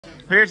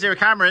Here today with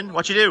Cameron.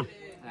 What you do?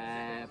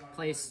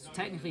 Placed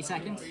technically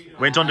second.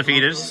 Went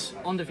undefeated.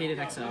 Undefeated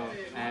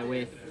XO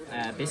with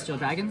Bystial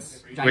Dragon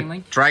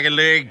Link. Dragon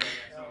Link.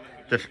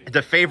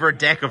 The favorite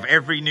deck of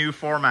every new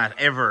format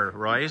ever,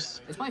 right?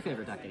 It's my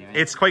favorite deck anyway.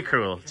 It's quite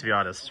cool, to be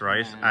honest,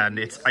 right? And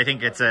I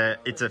think it's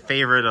a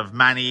favorite of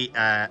many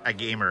a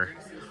gamer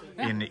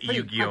in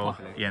Yu-Gi-Oh.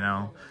 You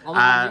know. Although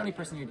I'm the only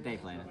person here today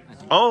playing it, I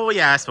think. Oh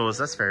yeah, I suppose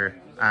that's fair.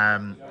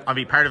 I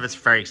mean, part of it's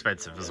very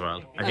expensive as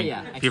well. I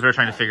think people are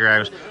trying to figure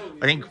out.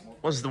 I think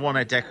was the one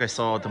deck I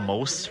saw the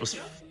most was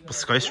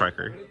Sky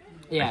Striker.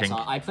 Yeah, so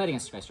I played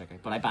against Sky Striker,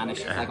 but I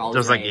banished like all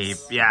there's the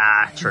like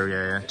yeah,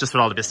 just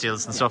with all the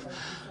Bystials and stuff.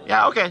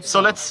 Yeah, okay, so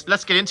let's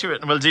get into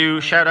it, and we'll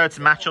do shout outs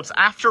and matchups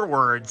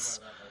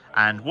afterwards.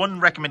 And one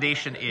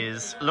recommendation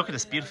is look at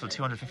this beautiful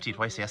 250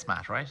 YCS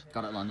mat, right?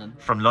 Got it London.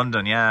 From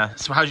London, yeah.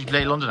 So how did you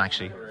play London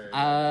actually?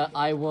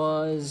 I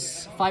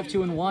was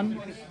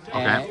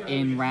 5-2-1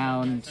 in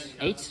round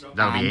 8.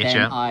 That'll be 8, then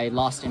yeah. I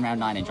lost in round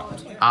 9 and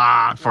dropped.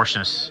 Ah,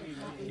 unfortunate.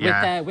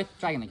 Yeah. With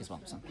Dragon Link as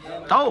well. So.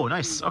 Oh,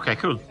 nice. Okay,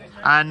 cool.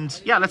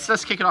 And yeah,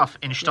 let's kick it off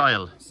in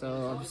style.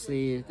 So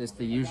obviously there's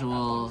the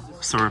usual.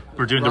 So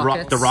we're doing the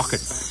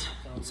rockets.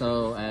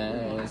 So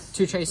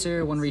 2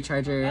 Tracer, 1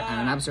 Recharger,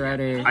 and an Absor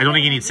Router. I don't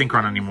think you need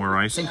Synchron anymore,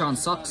 right? Synchron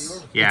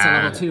sucks. Yeah. It's a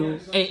level 2.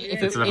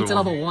 It's a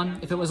level 1.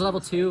 If it was a level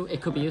 2,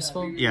 it could be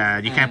useful. Yeah,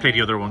 you can't play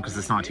the other one because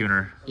it's not a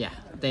tuner. Yeah,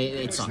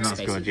 it sucks. Not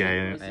as good,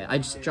 yeah. I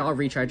just draw a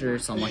Recharger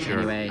so much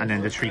anyway. And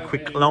then the 3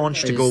 quick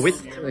launch to go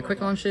with. The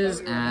quick launches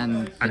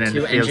and then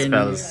the field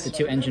spells. The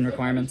 2 engine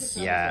requirements.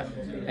 Yeah.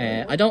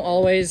 I don't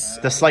always.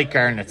 The slight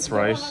garnets,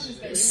 right?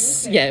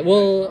 Yeah,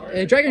 well,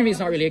 Dragon Bee is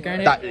not really a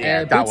garnet.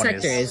 That Boot one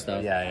Sector is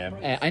though. Yeah.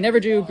 I never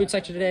drew Boot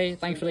Sector today,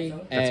 thankfully.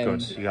 That's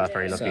good. You got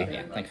very lucky. So,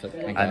 yeah, thankfully.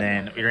 Thank God.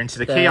 Then you're into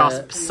the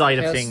chaos side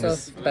of things.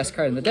 Stuff, the best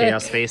card in the deck.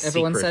 Chaos Space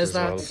Everyone Secrets says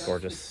that. as well.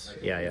 Gorgeous.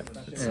 Yeah.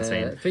 It's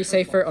insane. 3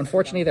 safer.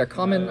 Unfortunately, they're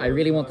common. I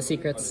really want the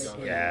secrets.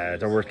 Yeah,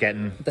 they're worth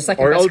getting. The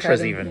second or best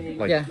ultras card even.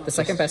 the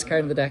second best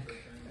card in the deck.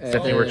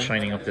 Definitely worth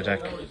shining up the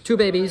deck. 2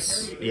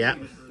 babies. Yeah.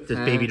 The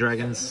baby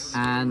dragons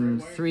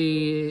and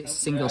 3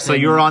 single. So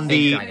you're on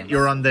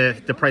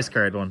the price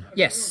card one.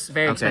 Yes,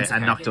 very expensive.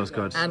 And Nocto's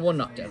good. And 1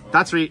 Nocto.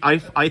 That's really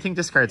I think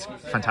this card's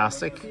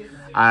fantastic,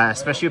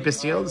 especially with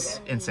Bystials,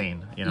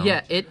 insane. You know.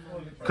 Yeah,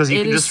 because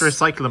you can just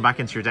recycle them back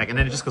into your deck, and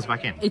then it just goes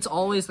back in. It's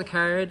always the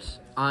card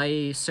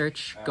I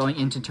search going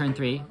into turn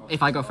 3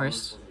 if I go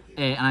first,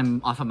 and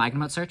I'm off a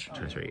Magnamut search.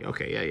 Turn 3,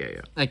 okay,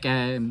 yeah. Like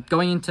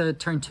going into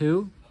turn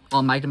 2.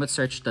 I'll Magnamut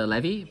search the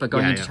Levy, but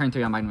going into turn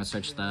 3, I'll Magnamut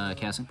search the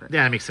Chaos Emperor.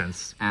 Yeah, that makes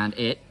sense. And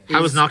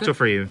How was Nocto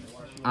for you?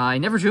 I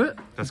never drew it,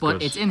 but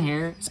good. It's in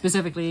here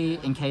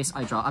specifically in case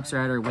I draw Absor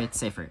Router with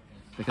Safer.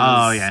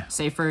 Because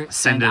Safer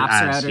send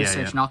Absor Router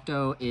search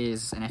Nocto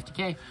is an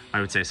FTK.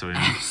 I would say so,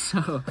 yeah.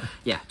 So,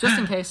 yeah, just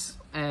in case.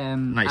 Nice.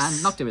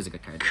 And Nocto is a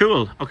good card.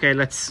 Cool. Okay,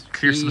 let's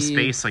clear some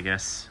space, I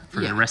guess,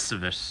 for the rest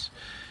of it.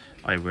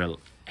 I will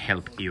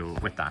help you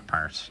with that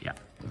part, yeah.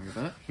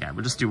 Yeah,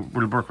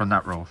 we'll work on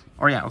that roll.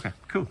 Oh yeah, okay,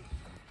 cool.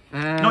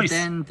 Nice.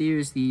 Then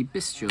there's the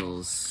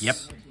Bystials. Yep.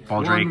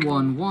 Baldrake.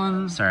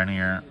 1/1/1.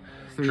 Sarnier.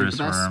 3 of the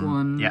best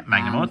one. Yeah,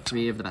 Magnamut.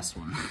 3 of the best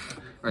one.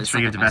 Or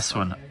 3 of the best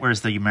one. Where's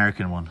the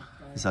American one?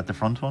 Is that the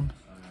front one?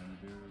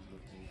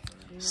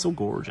 So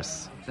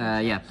gorgeous.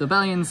 Yeah, the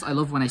Rebellions, I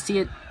love when I see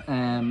it.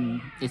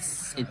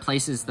 It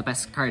places the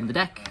best card in the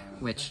deck,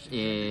 which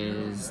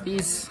is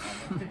these.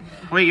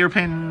 Wait, you're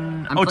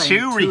playing...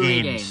 two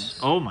regained.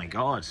 Oh my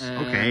god.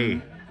 Okay.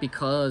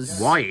 Because...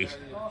 Why?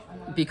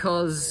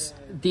 Because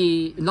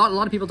a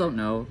lot of people don't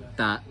know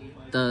that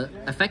the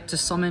effect to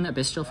summon a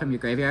Bystial from your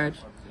graveyard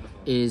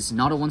is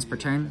not a once per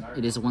turn,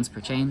 it is a once per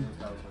chain.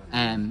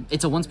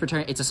 It's a once per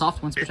turn, it's a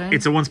soft once per turn.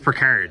 It's a once per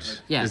card.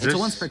 Yeah, it's a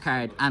once per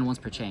card and once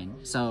per chain.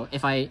 So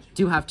if I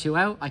do have 2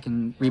 out, I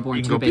can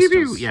reborn 2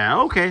 Bystials. Yeah,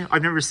 okay.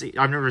 I've never seen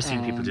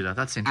people do that.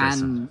 That's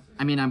interesting. And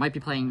I mean, I might be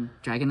playing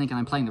Dragon Link and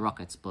I'm playing the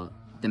Rockets, but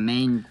the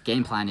main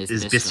game plan is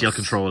Bystial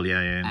control,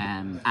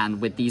 yeah.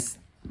 And with these,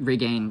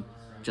 regain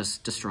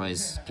just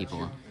destroys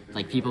people.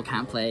 Like, people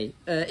can't play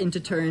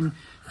into turn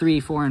 3,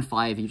 4, and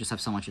 5. You just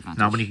have so much advantage.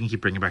 Not when you can keep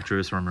bringing back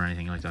Druid's Worm or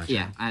anything like that.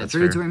 Yeah,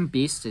 Druid's Worm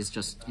Beast is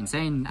just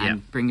insane,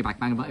 and bringing back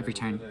Magnamut every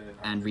turn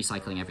and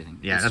recycling everything.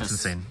 Yeah, that's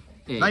insane.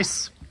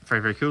 Nice.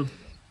 Very, very cool.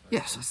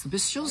 Yeah, so that's the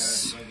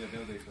Bystials.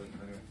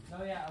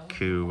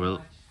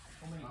 Cool.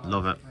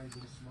 Love it.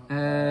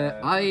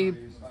 I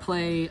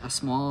play a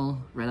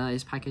small Red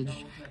Eyes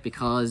package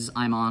because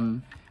I'm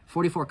on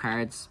 44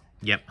 cards.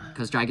 Yep.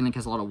 Because Dragon Link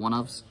has a lot of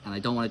one-ofs, and I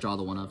don't want to draw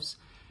the one-ofs.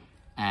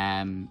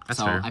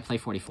 So fair. I play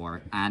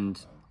 44,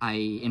 and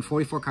in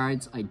 44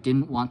 cards, I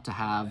didn't want to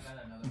have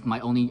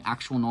my only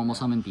actual normal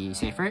summon be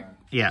Safer.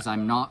 Yeah. Because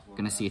I'm not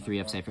going to see 3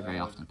 of Safer very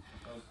often.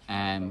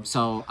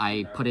 So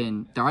I put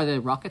in, there are the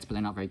Rockets, but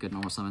they're not very good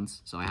normal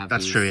summons. So I have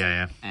That's these, true,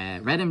 yeah.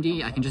 Red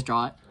MD, I can just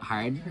draw it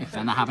hard. If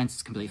then that happens,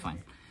 it's completely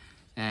fine.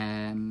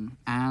 And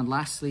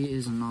lastly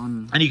is a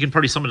non... And you can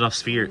probably summon it off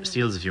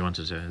Steals if you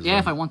wanted to. Yeah,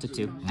 if I wanted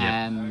to.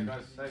 Yeah.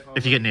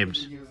 If you get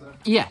nibbed.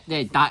 Yeah,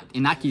 that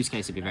in that use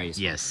case, it'd be very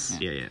useful. Yes,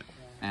 yeah.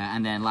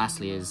 And then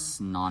lastly is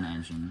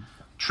non-engine.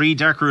 3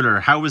 Dark Ruler.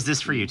 How was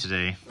this for you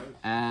today?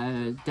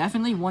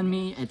 Definitely won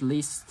me at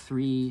least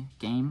 3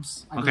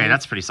 games. I Okay, believe.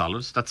 that's pretty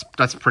solid.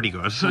 That's pretty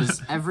good.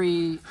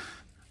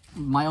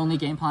 My only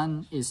game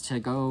plan is to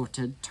go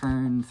to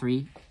turn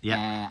 3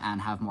 Yeah. and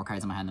have more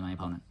cards in my hand than my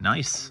opponent.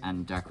 Nice.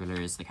 And Dark Ruler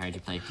is the card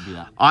you play to do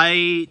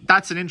that.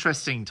 That's an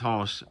interesting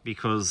thought,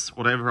 because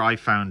whatever I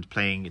found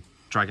playing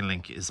Dragon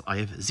Link is I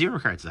have 0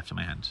 cards left in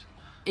my hand.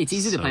 It's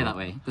easy to play that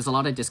way. There's a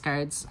lot of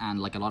discards and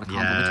like a lot of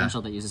combo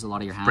potential that uses a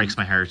lot of your hand. Breaks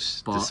my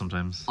heart But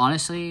sometimes.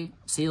 honestly,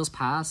 Seal's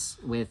Pass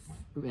with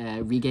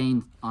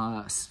regain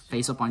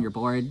face up on your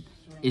board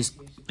is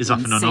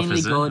often enough, insanely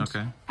is it? good.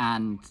 Okay.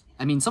 And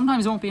I mean,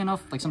 sometimes it won't be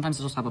enough. Like sometimes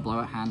you'll just have a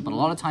blowout hand, but a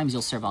lot of times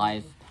you'll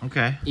survive.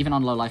 Okay. Even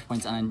on low life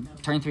points, and then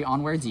turn 3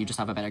 onwards, you just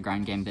have a better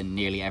ground game than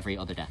nearly every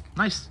other deck.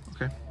 Nice.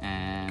 Okay.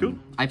 Cool.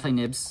 I play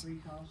Nibs.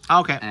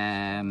 Okay.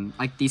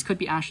 Like these could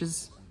be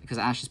Ashes because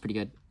Ash is pretty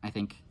good, I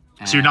think.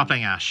 So you're not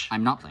playing Ash?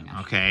 I'm not playing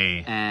Ash.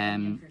 Okay.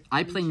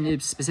 I play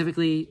Nibs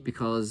specifically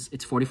because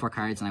it's 44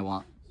 cards and I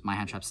want my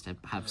hand traps to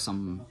have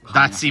some.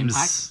 That seems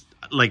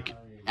impact. like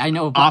I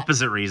know, but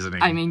opposite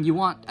reasoning. I mean, you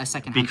want a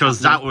second hand because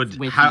trap that would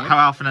with how Nib.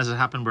 often has it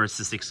happened where it's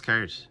the 6th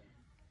card?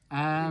 It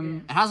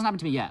hasn't happened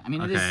to me yet. I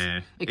mean, Okay.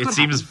 it It could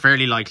seems happen.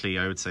 fairly likely,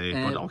 I would say.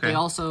 But okay. They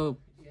also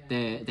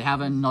they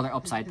have another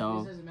upside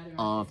though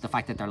of the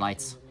fact that they're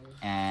lights.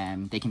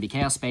 They can be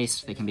chaos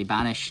space. They can be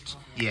banished.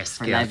 Yes,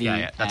 for chaos, Levy.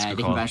 yeah, that's a they good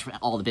can call. banish for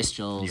all the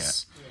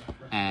Bystials.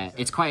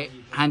 It's quite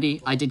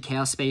handy. I did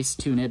chaos space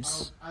 2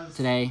 Nibs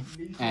today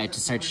to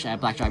search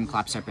Black Dragon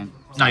Clap Serpent.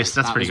 Nice,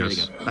 that's That pretty was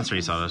good. really good. That's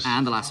really solid.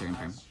 And the last are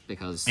Imperm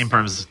because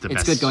Imperm's the it's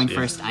best. good going yeah.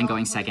 first and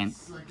going second.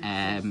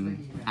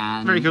 And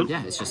Very cool.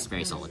 Yeah, it's just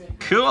very solid.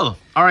 Cool.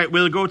 All right,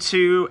 we'll go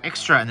to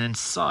extra and then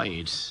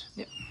side.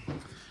 Yep.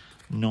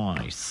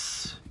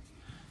 Nice.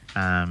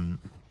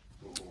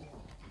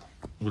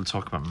 We'll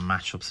talk about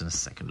matchups in a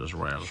second as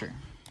well. Sure.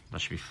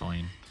 That should be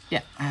fine.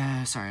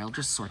 Yeah. Sorry, I'll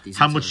just sort these.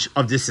 How into- much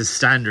of this is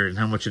standard and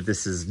how much of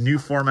this is new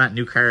format,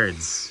 new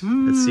cards?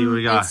 Let's see what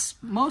we got. It's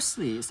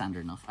mostly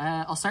standard enough.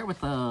 I'll start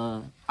with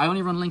the. I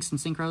only run links and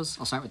synchros.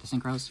 I'll start with the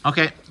synchros.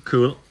 Okay,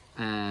 cool.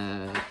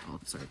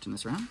 Sorry, turn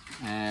this around.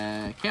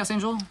 Chaos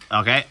Angel,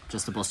 Okay.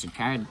 just a busted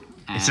card.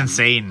 It's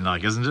insane,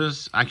 like, isn't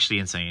it? Actually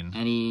insane.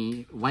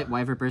 Any White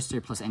Wyver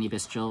Burster plus any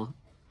Bystial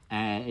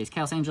is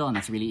Chaos Angel, and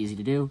that's really easy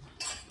to do.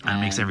 And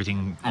it makes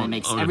everything And it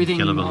makes everything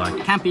killable,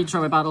 like. can't be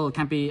throw by battle,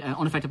 can't be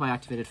unaffected by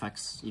activated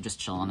effects. You just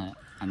chill on it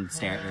and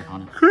stare at your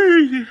opponent.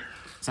 Crazy.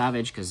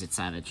 Savage because it's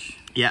savage.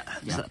 Yeah.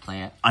 You have to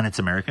play it. And it's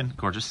American.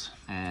 Gorgeous.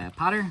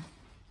 Patter,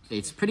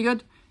 it's pretty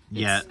good.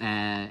 Yeah.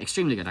 It's,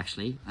 extremely good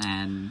actually.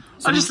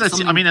 It just lets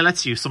you, I mean, it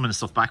lets you summon the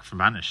stuff back from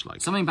Banish,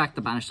 like. summoning back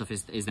the banished stuff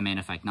is the main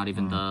effect, not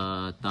even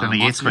the The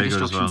negate's monster very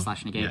good as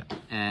destruction well.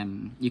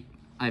 / negate.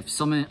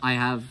 I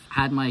have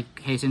had my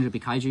Chaos Angel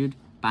be Kaiju'd,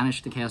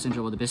 banished the Chaos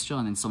Angel with a Bystial,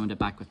 and then summoned it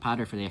back with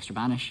Patter for the extra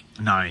banish.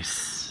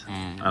 Nice.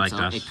 I like so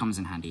that. it comes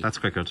in handy. That's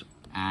quite good.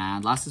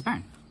 And last is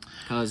Baron,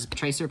 because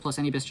Tracer plus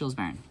any Bystial is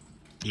Baron.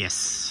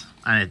 Yes.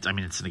 And it, I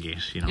mean, it's a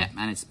negate, you know. Yeah,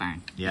 and it's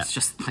Baron. Yeah. It's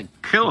just like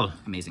Cool.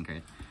 amazing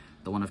card.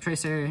 The one of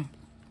Tracer,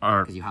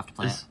 Or because you have to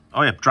play it.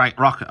 Oh yeah,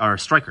 Rock or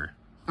Striker.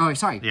 Oh,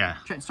 sorry. Yeah.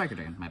 Striker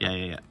Dragon. My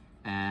bad.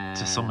 Yeah.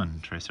 To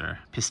summon Tracer.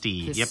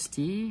 Pisty. Yep.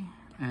 Pisty.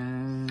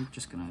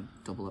 Just gonna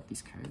double up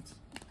these cards.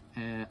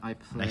 I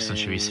play. Next one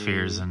should be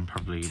Spheres and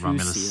probably 2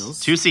 Romulus. seals.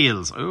 2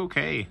 seals.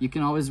 Okay. You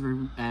can always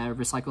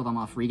recycle them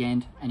off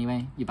regained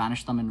anyway. You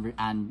banish them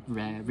and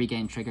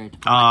regain trigger. To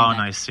put back Oh, in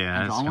deck nice. Yeah, and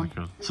that's draw kind one. of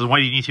cool. So why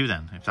do you need 2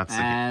 then? If that's if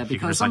you can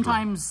Because recycle them?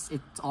 sometimes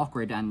it's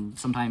awkward and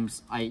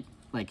sometimes I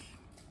like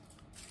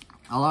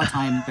a lot of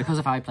time because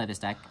of how I play this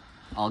deck.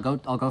 I'll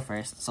go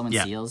first. Summon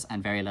Yeah. seals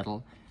and very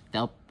little.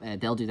 They'll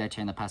do their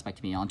turn. They'll pass back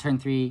to me. On turn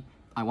 3,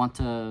 I want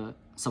to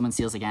summon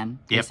seals again,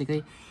 Yep.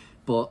 basically.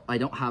 But I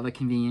don't have a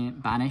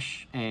convenient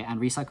banish and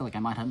recycle. Like I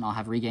might not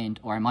have regained,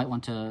 or I might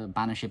want to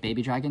banish a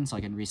baby dragon so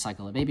I can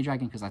recycle a baby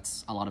dragon because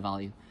that's a lot of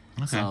value.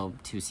 Okay. So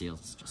 2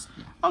 seals, just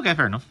yeah, Okay,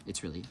 fair enough.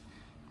 it's really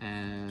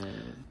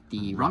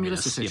the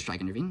Romulus to search yep.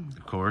 Dragon Ravine.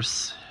 Of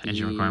course.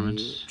 Engine The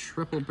requirement.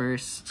 Triple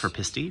burst For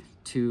Pisty.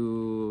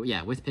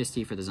 with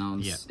Pisty for the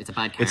zones. Yeah. It's a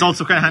bad card. It's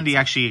also kind of handy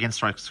actually against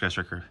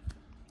Striker.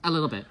 a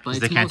little bit, but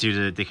They it's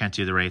can't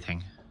do the Ray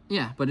thing.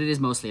 Yeah, but it is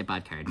mostly a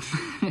bad card.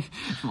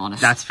 if I'm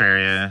honest. That's fair,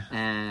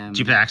 yeah. Do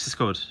you play Access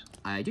Code?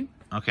 I do.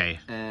 Okay.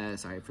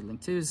 Sorry for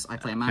Link 2s. I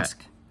play a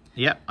mask.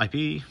 Yeah,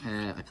 IP.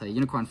 I play a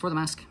Unicorn for the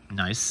mask.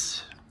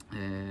 Nice.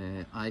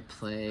 I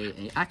play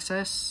a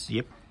Access,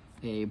 Yep.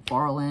 a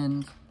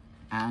Borrowland,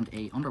 and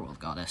a Underworld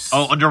Goddess.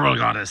 Oh, Underworld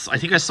Goddess. I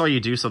think I saw you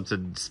do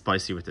something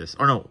spicy with this.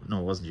 Or no,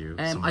 it wasn't you.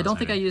 I don't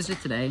think I used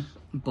it today,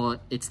 but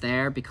it's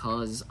there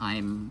because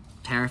I'm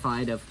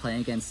terrified of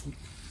playing against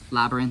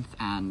Labyrinth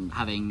and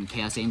having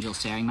Chaos Angel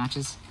staring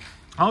matches.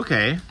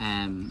 Okay.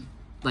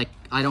 Like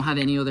I don't have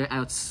any other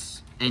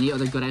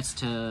good outs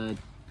to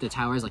the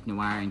towers like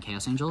Noir and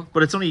Chaos Angel.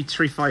 But it's only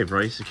 3/5,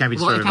 right? It can't be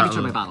Well, it destroyed can't be by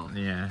destroyed by battle.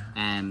 Yeah.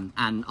 And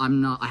I'm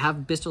not. I have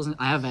Bystials.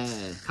 I have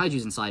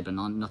Kaiju's inside, but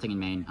nothing in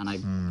main, and I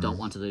don't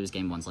want to lose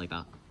game 1s like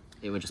that.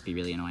 It would just be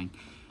really annoying.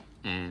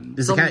 Can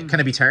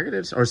it be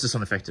targeted, or is this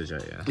unaffected?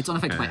 Yeah. It's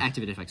unaffected by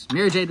activated effects.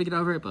 Mirror Jade we get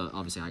over it, but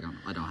obviously I don't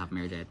have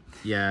Mirror Jade.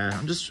 Yeah,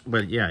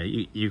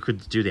 you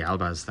could do the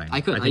Albaz thing.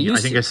 I could. I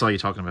think I saw you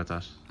talking about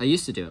that. I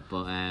used to do it,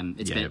 but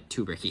it's a bit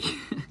too bricky.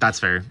 That's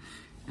fair.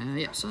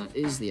 Yeah, so that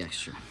is the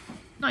extra.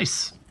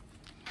 Nice.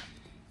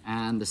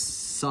 And the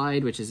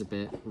side, which is a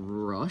bit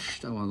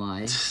rushed, I won't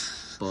lie.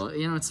 But,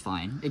 you know, it's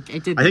fine. It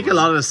did. I think a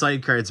lot of the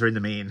side cards are in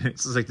the main.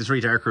 It's just like the 3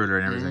 Dark Ruler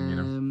and everything, you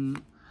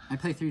know. I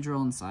play 3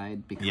 Drill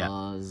inside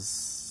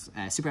because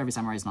Super Heavy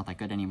Samurai is not that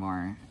good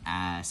anymore,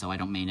 so I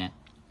don't main it.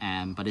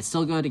 But it's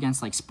still good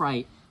against, like,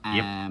 Sprite.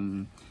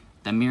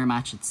 The mirror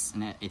match, it's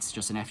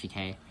just an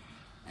FGK.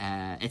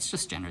 It's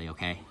just generally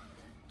okay.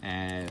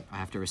 I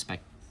have to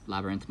respect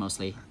Labyrinth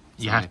mostly.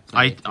 So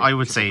I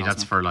would say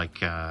that's for,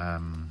 like,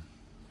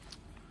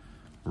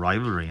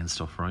 rivalry and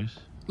stuff, right?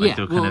 Like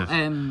I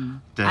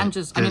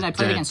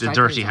played against the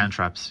dirty hand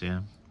traps, yeah.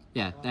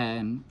 Yeah,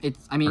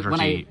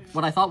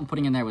 what I thought of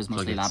putting in there was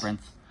mostly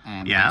Labyrinth.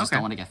 I just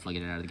don't want to get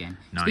Floodgate out of the game.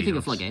 No, Speaking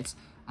of Floodgates,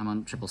 I'm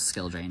on triple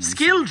skill drain.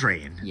 Skill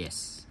drain?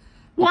 Yes.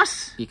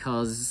 What?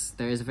 Because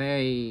there is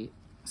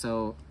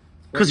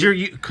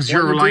because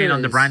you're relying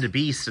on the branded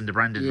beast and the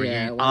branded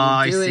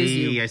I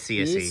see.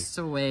 Waste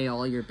away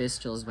all your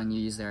Bystials when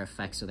you use their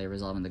effects, so they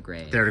resolve in the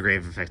grave. They're the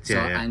grave effects,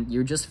 And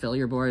you just fill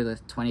your board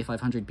with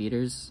 2,500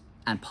 beaters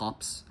and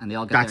pops, and they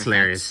all get That's their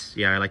hilarious. effects.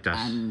 Yeah, I like that.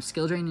 And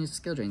skill drain is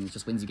skill drain. It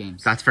just wins you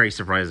games. That's very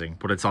surprising,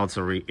 but it's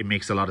also it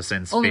makes a lot of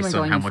sense based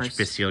on how much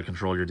Bystial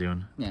control you're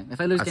doing. Yeah, if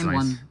I lose game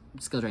 1,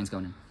 skill drain's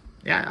going in.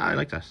 Yeah, I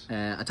like that.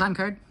 A time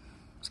card.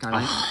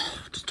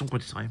 Scarlight. Just don't go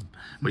to time.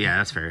 But yeah,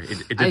 that's fair.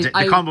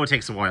 The combo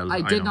takes a while.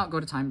 I did not go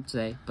to time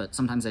today, but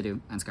sometimes I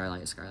do, and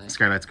Scarlight is Scarlight.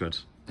 Scarlight's good.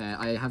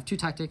 I have 2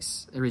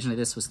 tactics. Originally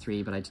this was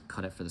 3, but I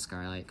cut it for the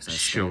Scarlight because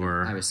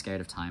I was scared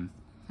of time.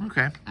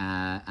 Okay.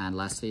 And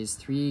lastly is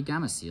 3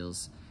 Gamma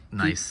Seals.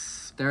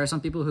 Nice. There are some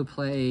people who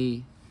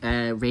play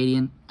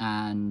Radiant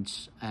and...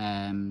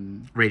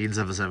 Radiant's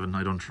level 7.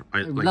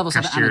 level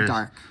 7 and a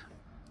Dark.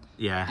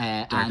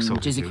 Yeah. And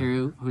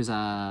Jizukiru, who's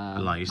a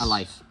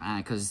light.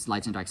 Because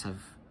lights and darks have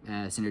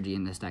synergy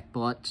in this deck,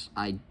 but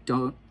I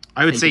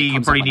would say you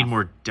probably need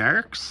more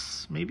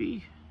darks,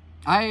 maybe?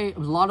 A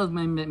lot of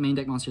my main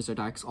deck monsters are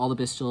darks. All the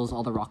Bystials,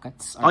 all the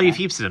rockets. You've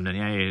heaps of them then,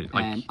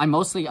 yeah. I'm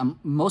mostly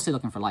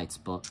looking for lights,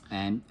 but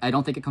I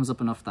don't think it comes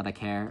up enough that I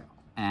care,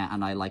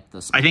 and I like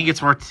the... I think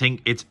it's worth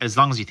it's as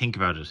long as you think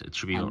about it, it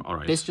should be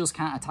alright. Bystials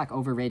can't attack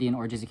over Radiant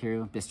or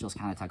Jizukiru. Bystials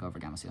can't attack over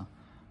Gamma Seal.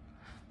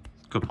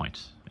 Good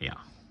point, yeah.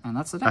 And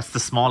that's the deck. That's the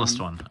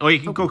smallest one. Oh, you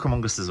can go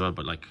Comungus as well,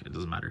 but like it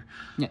doesn't matter.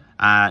 Yeah.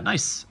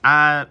 Nice.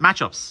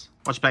 Matchups.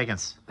 What you play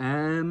against?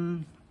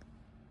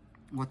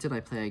 What did I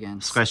play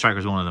against? Sky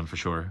Striker's one of them for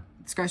sure.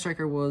 Sky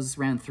Striker was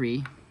round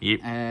 3.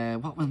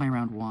 Yep. What was my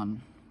round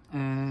 1?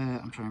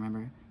 I'm trying to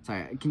remember.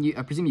 Sorry,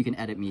 I presume you can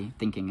edit me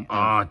thinking.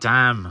 Oh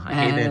damn! I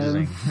hate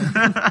editing.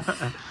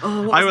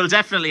 I will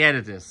definitely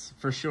edit this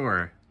for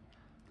sure.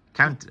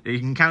 You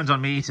can count on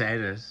me to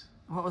edit.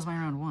 What was my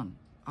round 1?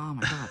 Oh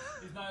my god.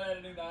 He's not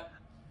editing that.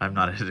 I'm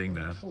not editing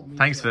that.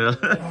 Thanks, Phil.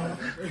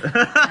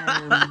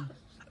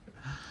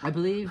 I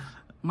believe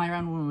my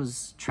round 1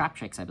 was Trap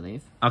Tricks, I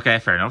believe. Okay,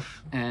 fair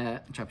enough.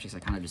 Trap Tricks, I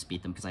kind of just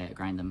beat them because I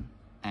grind them.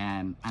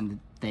 And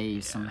they're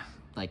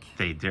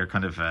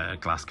kind of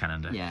glass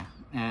cannon deck. Yeah.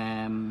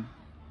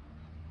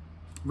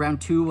 Round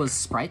 2 was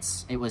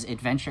Sprites. It was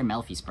Adventure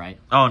Melfi Sprite.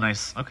 Oh,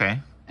 nice. Okay.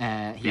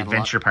 The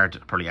adventure part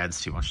probably adds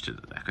too much to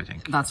the deck, I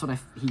think. That's what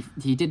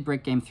he did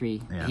break game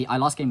 3. Yeah. I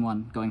lost game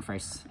 1 going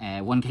first.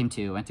 Won game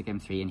 2, went to game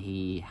 3, and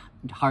he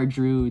hard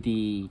drew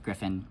the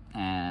Griffin.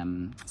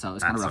 So it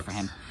was kind of rough for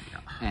him.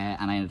 Yeah.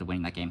 And I ended up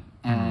winning that game.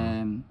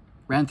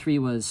 Round 3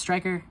 was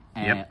Striker.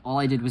 All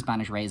I did was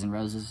banish Rays and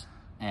Roses.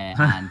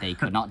 And they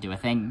could not do a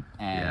thing.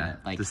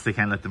 They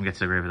can't let them get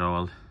to the grave at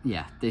all.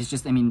 Yeah, there's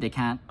just, they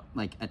can't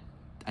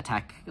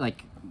attack.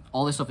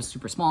 All this stuff is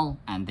super small,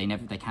 and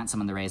they can't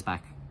summon the Rays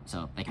back.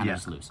 So they kind of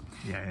just lose.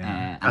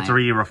 Yeah. That's a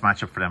really rough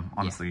matchup for them,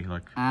 honestly. Yeah.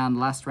 And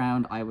last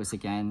round, I was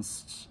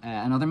against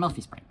another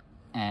Melfi Sprite.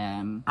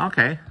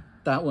 Okay.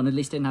 That one at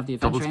least didn't have the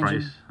adventure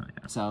engine.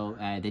 Yeah. So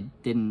they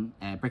didn't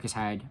brick as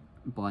hard,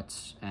 but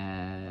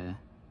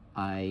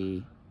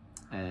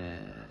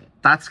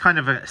that's kind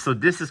of so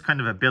this is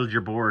kind of a build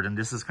your board, and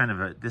this is kind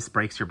of this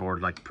breaks your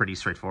board pretty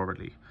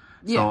straightforwardly.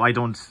 So I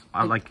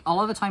a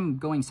lot of the time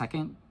going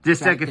second.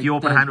 This deck, if you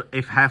open hand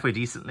if halfway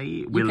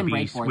decently, will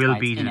beat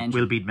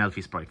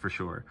Melfi Sprite for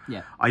sure.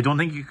 Yeah. I don't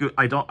think you could.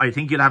 I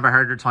think you'll have a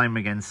harder time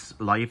against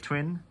Live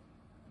Twin.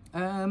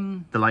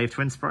 The Live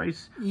Twin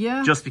Sprite.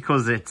 Yeah. Just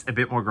because it's a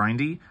bit more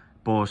grindy,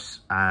 but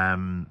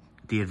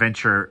the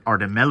adventure or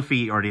the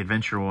Melfi or the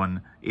adventure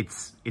one,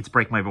 it's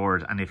break my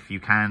board, and if you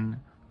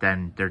can,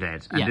 then they're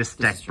dead. And this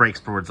deck breaks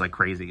boards like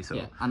crazy.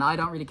 So and I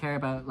don't really care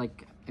about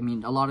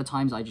a lot of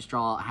times I just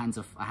draw a hand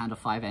of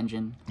 5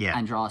 engine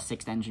and draw a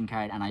 6th engine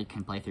card, and I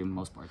can play through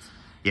most boards.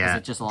 Yeah,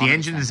 the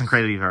engine is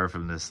incredibly powerful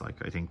in this. I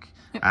think.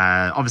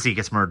 Obviously, it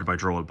gets murdered by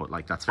Droll, but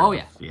that's fair. Oh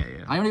yeah.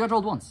 I only got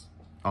Drolled once.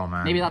 Oh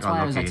man, maybe that's why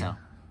I was exile.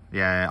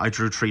 Yeah, I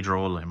drew 3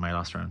 Droll in my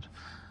last round.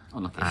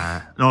 Unlucky.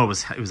 No, it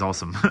was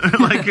awesome.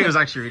 Like, it was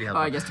actually really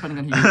helpful. Oh, I guess depending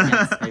on who you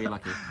get, maybe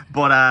lucky.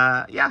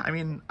 But yeah, I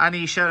mean,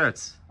 any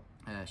shout-outs?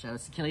 Shout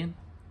outs to Killian.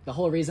 The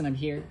whole reason I'm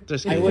here.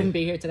 Just I wouldn't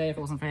be here today if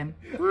it wasn't for him.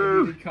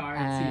 Woo! Cards,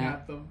 he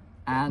had them.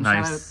 And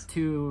Nice. shout out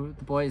to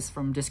the boys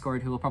from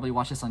Discord who will probably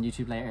watch this on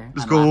YouTube later.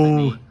 Let's and laugh at go.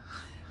 me.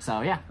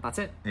 So yeah, that's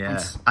it. Yeah,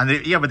 Thanks.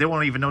 and but they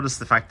won't even notice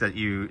the fact that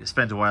you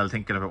spent a while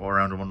thinking about what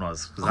round one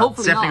was. 'Cause that's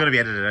Hopefully definitely not. going to be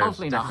edited out.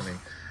 Hopefully not.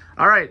 Definitely.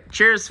 All right,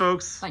 cheers,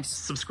 folks. Thanks.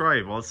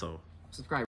 Subscribe also. Subscribe.